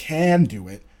possibly can do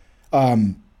it.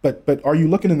 But are you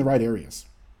looking in the right areas?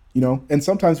 And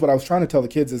sometimes what I was trying to tell the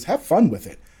kids is have fun with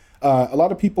it. A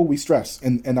lot of people, we stress,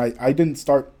 and I didn't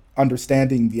start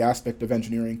understanding the aspect of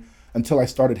engineering until I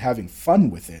started having fun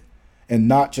with it and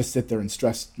not just sit there and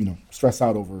stress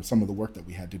out over some of the work that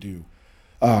we had to do.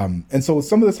 And so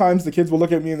some of the times the kids will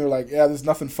look at me and they're like, yeah, there's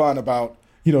nothing fun about,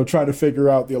 trying to figure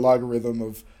out the algorithm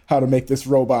of how to make this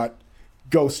robot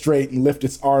go straight and lift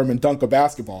its arm and dunk a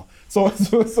basketball. So,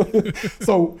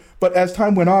 but as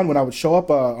time went on, when I would show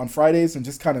up on Fridays and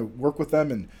just kind of work with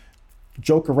them and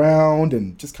joke around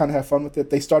and just kind of have fun with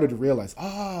it, they started to realize,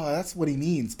 that's what he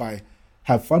means by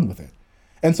have fun with it.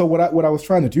 And so what I was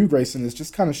trying to do, Grayson, is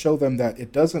just kind of show them that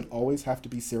it doesn't always have to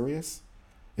be serious.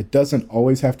 It doesn't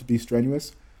always have to be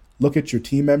strenuous. Look at your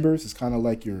team members as kind of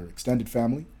like your extended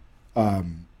family,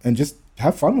 and just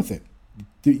have fun with it.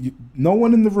 No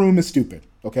one in the room is stupid,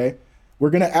 okay?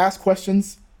 We're going to ask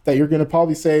questions that you're going to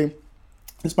probably say,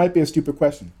 this might be a stupid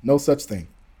question. No such thing.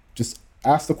 Just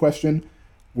ask the question.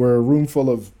 We're a room full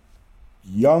of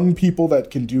young people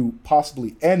that can do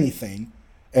possibly anything.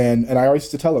 And I always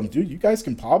used to tell them, dude, you guys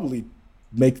can probably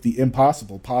make the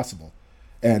impossible possible.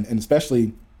 And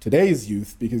especially today's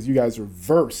youth, because you guys are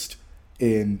versed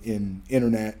in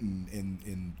internet and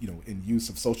in use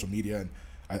of social media. And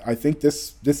I think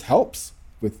this helps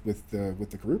with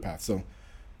the career path. So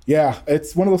yeah,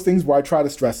 it's one of those things where I try to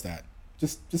stress that.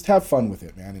 Just have fun with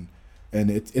it, man. And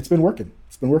it's been working.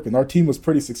 It's been working. Our team was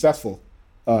pretty successful.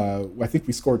 I think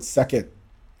we scored second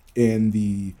in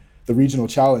the regional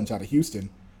challenge out of Houston.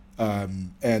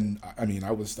 And I mean,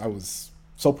 I was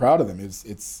so proud of them.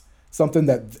 It's something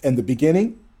that in the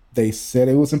beginning, they said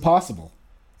it was impossible.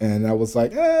 And I was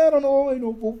like, I don't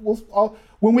know.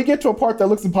 When we get to a part that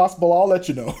looks impossible, I'll let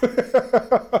you know.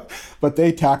 But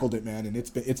they tackled it, man, and it's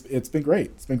been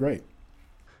great. It's been great.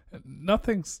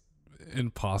 Nothing's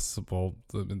impossible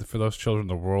for those children.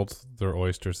 The world's their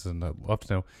oysters, and I'd love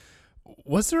to know.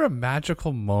 Was there a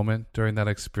magical moment during that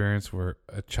experience where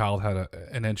a child had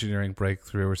an engineering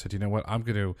breakthrough, or said, "You know what, I'm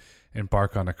going to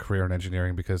embark on a career in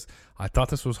engineering because I thought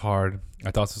this was hard.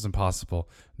 I thought this was impossible.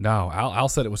 No, Al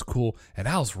said it was cool, and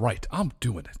Al's right. I'm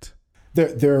doing it."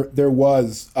 There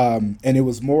was, and it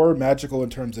was more magical in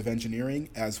terms of engineering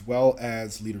as well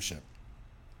as leadership.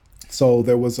 So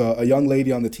there was a young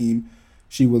lady on the team.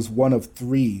 She was one of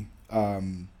three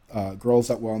girls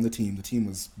that were on the team. The team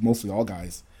was mostly all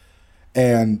guys.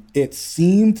 And it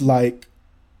seemed like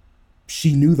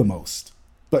she knew the most,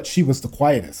 but she was the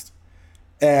quietest.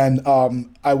 And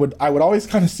I would always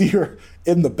kind of see her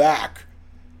in the back,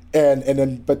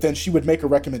 but then she would make a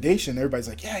recommendation. Everybody's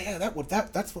like,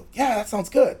 that sounds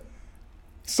good.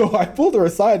 So I pulled her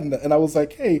aside and I was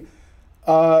like, hey,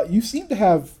 you seem to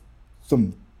have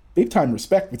some big time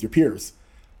respect with your peers,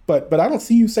 but I don't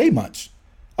see you say much.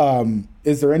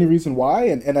 Is there any reason why?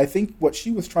 And I think what she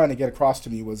was trying to get across to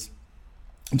me was,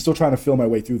 I'm still trying to feel my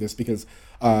way through this because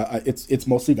it's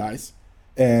mostly guys,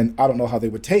 and I don't know how they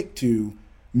would take to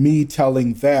me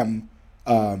telling them,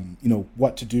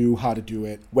 what to do, how to do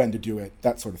it, when to do it,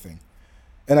 that sort of thing.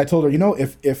 And I told her,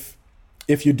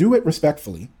 if you do it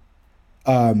respectfully,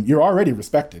 you're already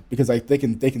respected because they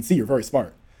can see you're very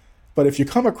smart. But if you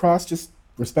come across just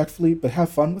respectfully but have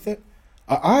fun with it,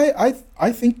 I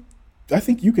think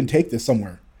you can take this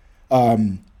somewhere.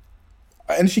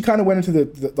 And she kind of went into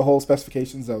the whole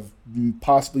specifications of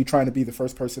possibly trying to be the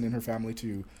first person in her family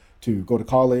to go to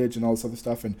college and all this other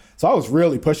stuff. And so I was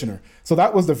really pushing her. So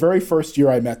that was the very first year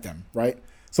I met them, right?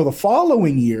 So the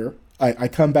following year, I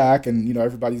come back and,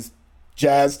 everybody's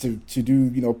jazzed to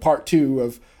do, part 2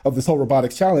 of this whole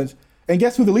robotics challenge. And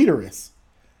guess who the leader is?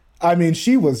 I mean,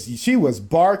 she was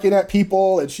barking at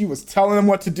people and she was telling them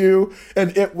what to do.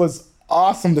 And it was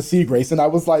awesome to see, Grace. And I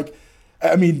was like,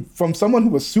 from someone who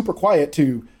was super quiet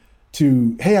to,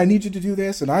 hey, I need you to do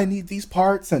this, and I need these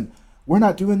parts, and we're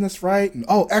not doing this right, and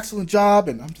oh, excellent job.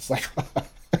 And I'm just like,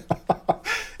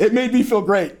 it made me feel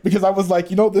great because I was like,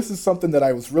 this is something that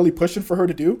I was really pushing for her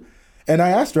to do. And I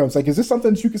asked her, I was like, is this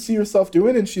something that you could see yourself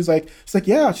doing? And she's like,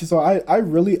 yeah. She's like, I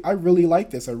really like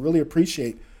this. I really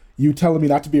appreciate you telling me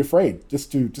not to be afraid,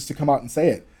 just to come out and say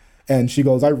it. And she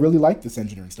goes, I really like this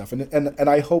engineering stuff, and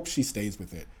I hope she stays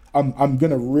with it. I'm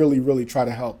gonna really, really try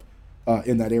to help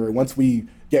in that area. Once we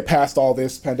get past all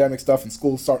this pandemic stuff and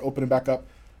schools start opening back up,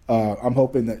 I'm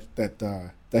hoping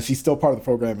that she's still part of the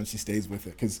program and she stays with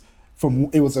it because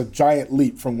it was a giant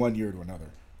leap from one year to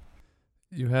another.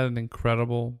 You had an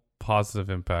incredible positive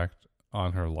impact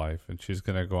on her life, and she's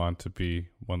gonna go on to be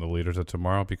one of the leaders of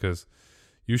tomorrow because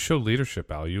you showed leadership,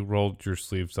 Al. You rolled your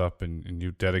sleeves up and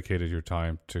you dedicated your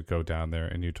time to go down there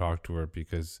and you talked to her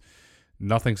because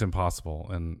nothing's impossible.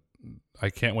 And I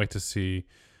can't wait to see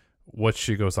what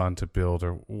she goes on to build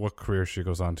or what career she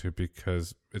goes on to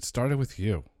because it started with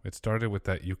you. It started with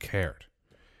that you cared.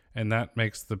 And that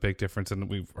makes the big difference. And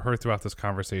we've heard throughout this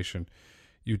conversation,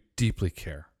 you deeply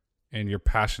care and you're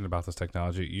passionate about this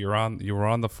technology. You were on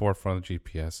the forefront of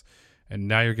GPS and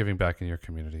now you're giving back in your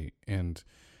community. And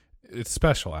it's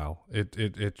special, Al.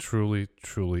 It truly,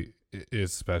 truly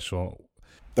is special.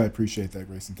 I appreciate that,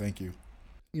 Grayson. Thank you.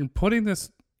 Putting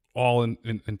this all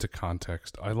into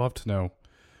context, I'd love to know,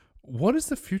 what does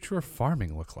the future of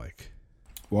farming look like?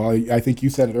 Well, I think you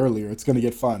said it earlier. It's going to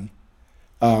get fun.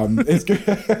 It's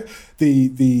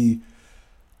good.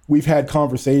 We've had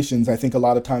conversations. I think a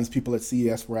lot of times people at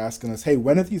CES were asking us, "Hey,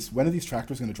 when are these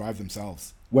tractors going to drive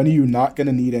themselves? When are you not going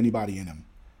to need anybody in them?"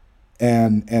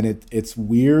 And it's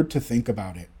weird to think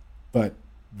about it, but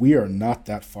we are not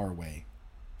that far away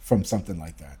from something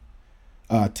like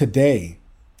that. Today,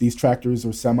 these tractors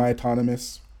are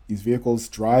semi-autonomous. These vehicles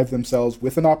drive themselves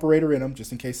with an operator in them,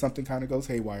 just in case something kind of goes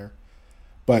haywire.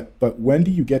 But when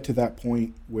do you get to that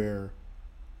point where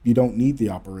you don't need the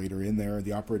operator in there?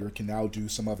 The operator can now do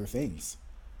some other things.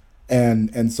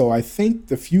 And so I think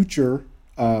the future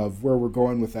of where we're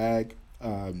going with ag,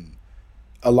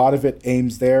 a lot of it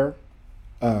aims there.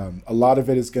 A lot of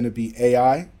it is going to be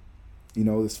AI,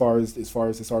 as far as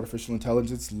this artificial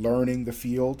intelligence, learning the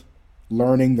field,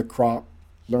 learning the crop,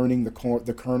 learning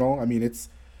the kernel. I mean, it's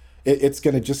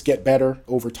going to just get better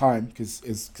over time because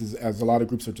as a lot of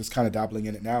groups are just kind of dabbling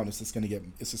in it now, and it's just going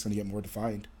to get more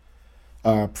defined.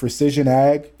 Precision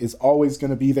ag is always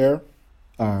going to be there.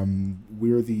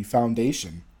 We're the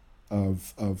foundation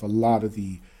of a lot of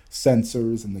the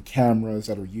sensors and the cameras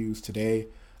that are used today,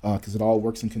 because it all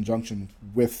works in conjunction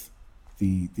with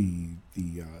the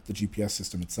GPS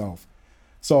system itself.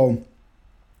 So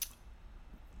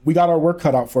we got our work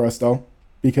cut out for us, though,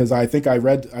 because I think I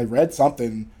read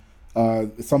something in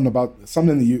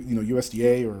the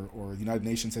USDA or the United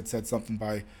Nations had said something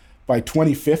by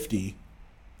 2050.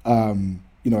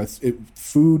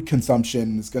 Food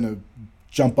consumption is going to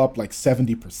jump up like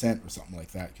 70% or something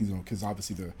like that, because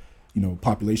obviously the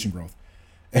population growth,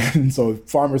 and so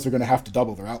farmers are going to have to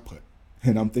double their output.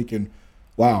 And I'm thinking,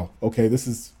 wow, okay,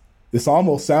 this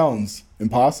almost sounds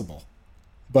impossible,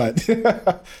 but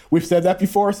we've said that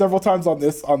before several times on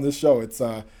this show.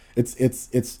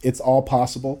 It's all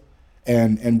possible,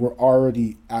 and we're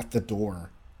already at the door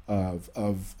of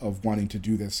wanting to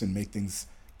do this and make things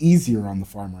easier on the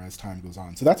farmer as time goes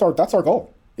on. So that's our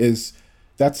goal.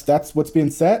 That's what's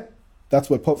being set. That's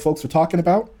what folks are talking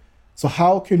about. So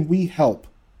how can we help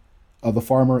the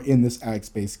farmer in this ag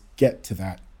space get to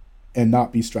that and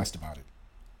not be stressed about it?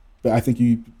 But I think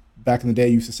you back in the day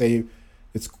used to say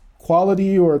it's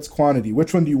quality or it's quantity.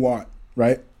 Which one do you want,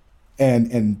 right?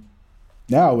 And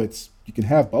now you can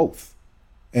have both,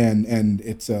 and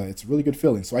it's a really good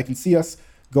feeling. So I can see us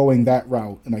going that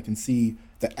route, and I can see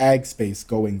the ag space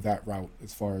going that route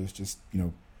as far as just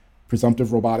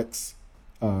presumptive robotics,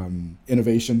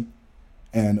 innovation,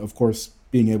 and of course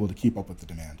being able to keep up with the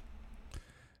demand.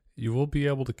 You will be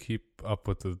able to keep up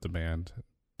with the demand.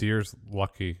 Deere's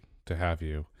lucky to have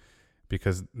you,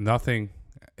 because nothing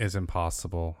is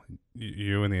impossible.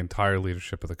 You and the entire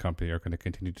leadership of the company are going to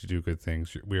continue to do good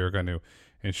things. We are going to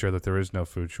ensure that there is no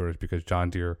food shortage, because John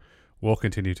Deere will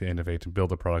continue to innovate and build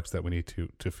the products that we need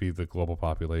to feed the global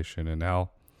population. And now,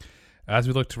 as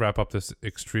we look to wrap up this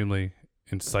extremely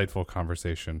insightful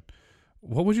conversation,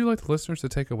 what would you like the listeners to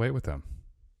take away with them?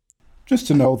 Just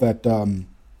to know that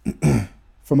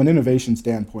from an innovation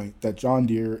standpoint, that John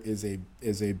Deere is a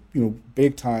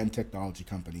big time technology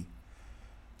company.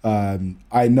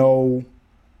 I know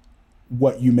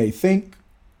what you may think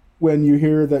when you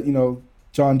hear that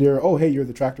John Deere. Oh, hey, you're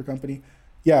the tractor company.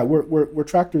 Yeah, we're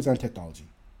tractors and technology,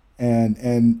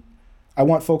 and I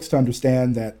want folks to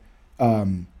understand that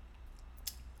the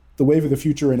wave of the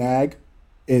future in ag,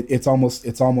 it's almost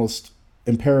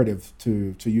imperative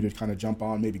to you to kind of jump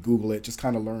on, maybe Google it, just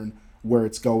kind of learn where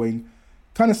it's going,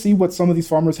 kind of see what some of these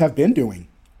farmers have been doing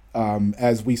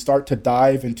as we start to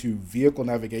dive into vehicle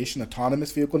navigation,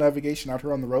 autonomous vehicle navigation out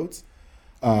here on the roads.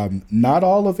 Not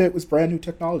all of it was brand new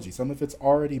technology. Some of it's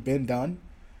already been done.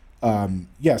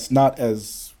 Yes, not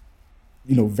as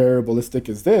variabilistic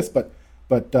as this, but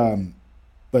the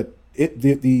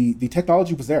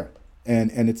technology was there,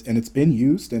 and it's been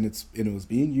used, and it was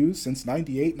being used since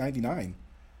 98, 99,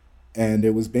 and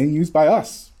it was being used by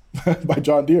us, by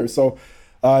John Deere. So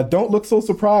don't look so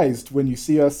surprised when you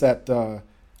see us at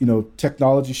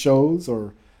technology shows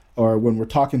or when we're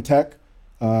talking tech.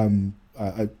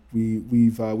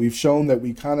 We've shown that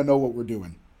we kind of know what we're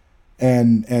doing.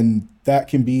 And that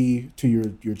can be to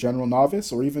your general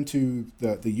novice or even to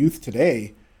the youth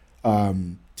today,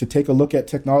 to take a look at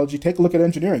technology, take a look at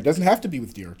engineering. It doesn't have to be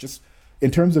with Deere. Just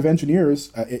in terms of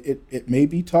engineers, it may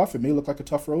be tough. It may look like a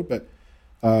tough road, but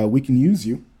we can use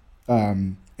you.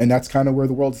 And that's kind of where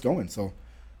the world's going. So,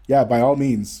 yeah, by all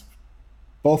means,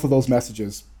 both of those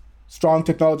messages. Strong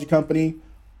technology company.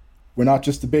 We're not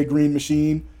just a big green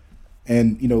machine.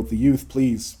 And, the youth,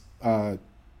 please,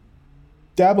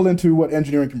 dabble into what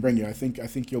engineering can bring you. I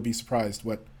think you'll be surprised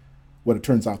what it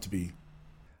turns out to be.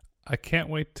 I can't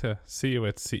wait to see you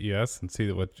at CES and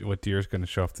see what Deere is going to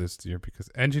show off this year, because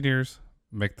engineers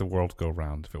make the world go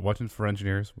round. If it wasn't for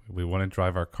engineers, we wouldn't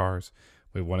drive our cars,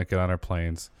 we wouldn't get on our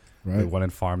planes, right. We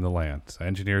wouldn't farm the land. So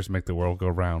engineers make the world go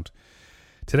round.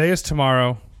 Today is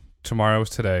tomorrow. Tomorrow is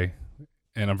today.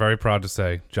 And I'm very proud to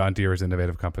say John Deere is an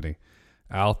innovative company.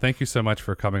 Al, thank you so much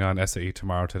for coming on SAE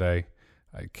Tomorrow today.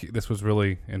 This was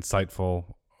really insightful,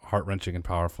 heart-wrenching, and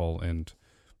powerful, and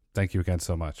thank you again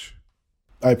so much.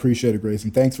 I appreciate it,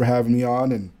 Grayson. Thanks for having me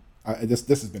on, and this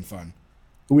has been fun.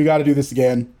 We got to do this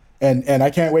again, and I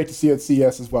can't wait to see you at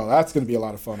CES as well. That's going to be a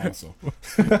lot of fun also.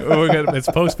 It's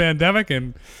post-pandemic,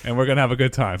 and we're going to have a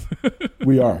good time.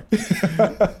 We are.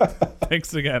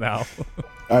 Thanks again, Al.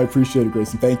 I appreciate it,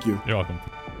 Grayson. Thank you. You're welcome.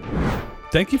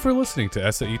 Thank you for listening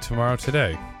to SAE Tomorrow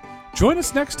Today. Join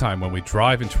us next time when we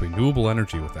drive into renewable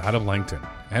energy with Adam Langton,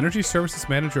 Energy Services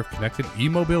Manager of Connected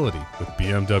E-Mobility with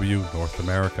BMW North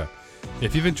America.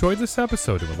 If you've enjoyed this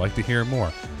episode and would like to hear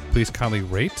more, please kindly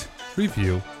rate,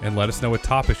 review, and let us know what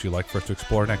topics you'd like for us to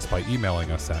explore next by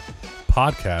emailing us at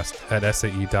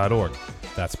podcast@sae.org.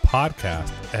 That's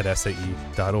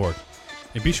podcast@sae.org.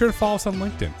 And be sure to follow us on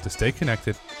LinkedIn to stay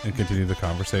connected and continue the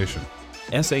conversation.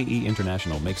 SAE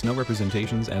International makes no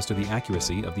representations as to the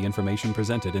accuracy of the information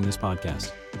presented in this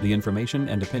podcast. The information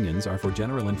and opinions are for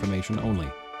general information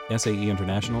only. SAE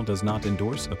International does not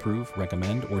endorse, approve,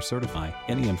 recommend, or certify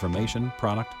any information,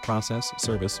 product, process,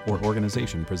 service, or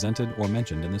organization presented or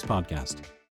mentioned in this podcast.